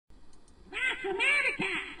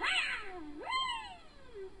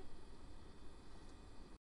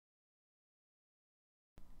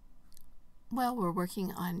Well, we're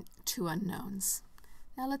working on two unknowns.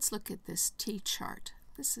 Now let's look at this T-chart.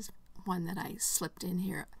 This is one that I slipped in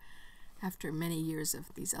here after many years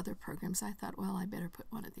of these other programs. I thought, well, I better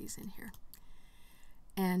put one of these in here.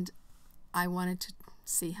 And I wanted to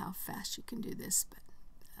see how fast you can do this, but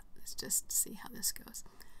let's just see how this goes.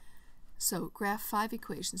 So graph 5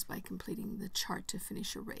 equations by completing the chart to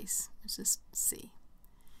finish a race. Let's just see.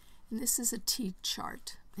 And this is a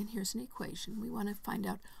T-chart, and here's an equation. We want to find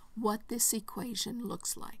out what this equation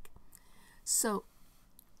looks like. So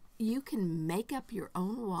you can make up your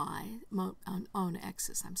own own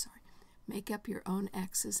x's, make up your own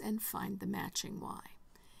x's and find the matching y.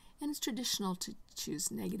 And it's traditional to choose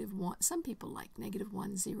 -1. Some people like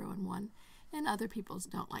 -1, 0, and 1, and other people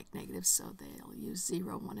don't like negatives, so they'll use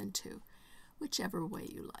 0, 1, and 2. Whichever way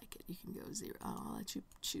you like it. You can go 0. I'll let you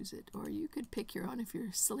choose it. Or you could pick your own if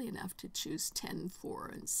you're silly enough to choose 10, 4,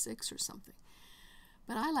 and 6 or something.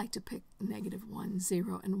 But I like to pick -1,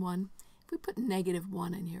 0, and 1. If we put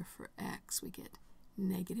 -1 in here for x, we get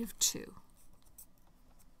 -2.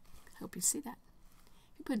 Hope you see that.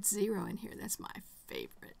 If you put 0 in here, that's my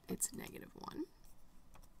favorite. It's -1.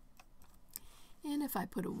 And if I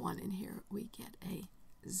put a 1 in here, we get a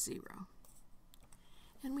 0.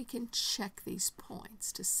 And we can check these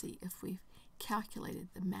points to see if we've calculated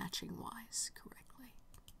the matching y's correctly.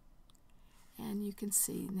 And you can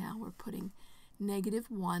see now we're putting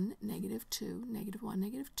 -1, -2, -1,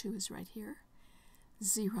 -2 is right here,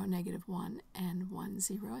 0, -1, and 1,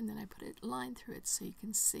 0, and then I put a line through it so you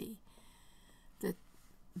can see that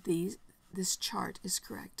this chart is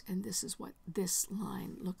correct, and this is what this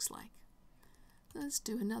line looks like. Let's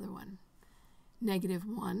do another one.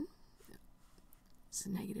 -1 is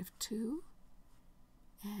 -2,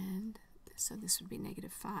 and so this would be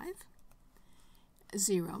 -5.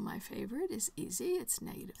 0, my favorite, is easy. It's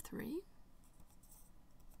 -3.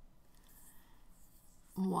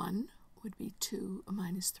 1 would be 2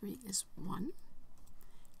 minus 3 is 1.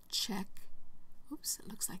 Check. Oops, it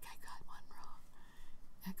looks like I got one wrong.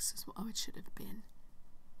 X is 1. Oh, it should have been.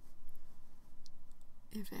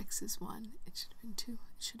 If x is 1, it should have been 2.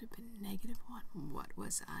 It should have been -1. What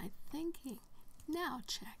was I thinking? Now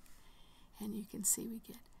check. And you can see we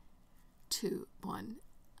get 2, 1.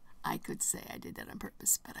 I could say I did that on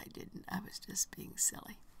purpose, but I didn't. I was just being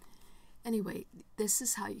silly. Anyway, this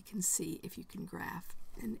is how you can see if you can graph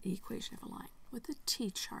an equation of a line with a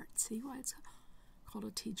T-chart. See why it's called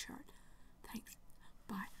a T-chart? Thanks.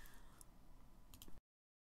 Bye.